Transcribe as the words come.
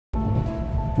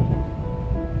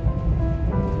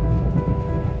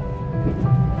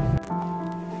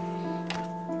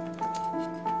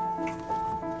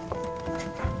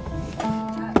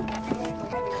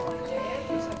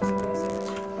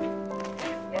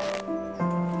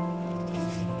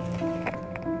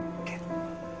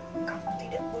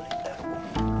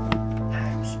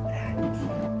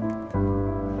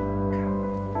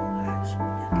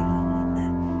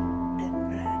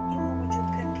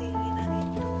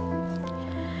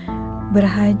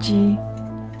Berhaji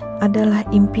adalah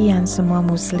impian semua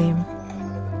muslim.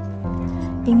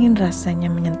 Ingin rasanya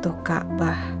menyentuh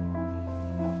Ka'bah,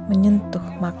 menyentuh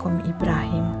makom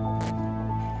Ibrahim.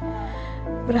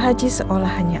 Berhaji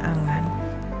seolah hanya angan,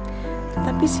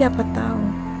 tapi siapa tahu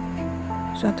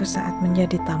suatu saat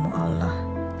menjadi tamu Allah.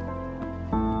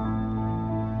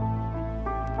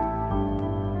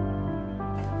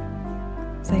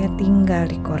 Saya tinggal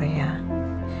di Korea,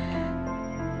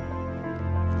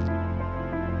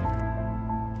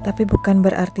 tapi bukan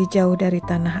berarti jauh dari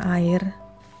tanah air,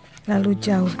 lalu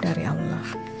jauh dari Allah.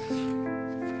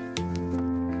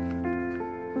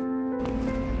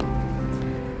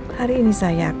 Hari ini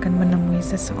saya akan menemui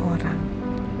seseorang.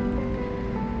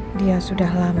 Dia sudah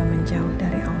lama menjauh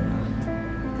dari Allah.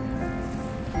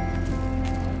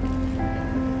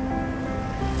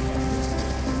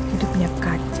 Hidupnya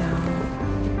kacau.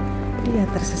 Dia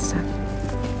tersesat.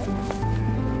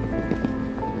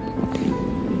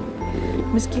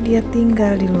 Meski dia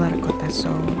tinggal di luar kota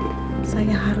Seoul,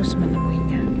 saya harus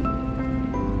menemuinya.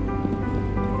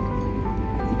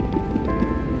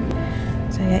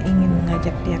 Saya ingin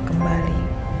mengajak dia kembali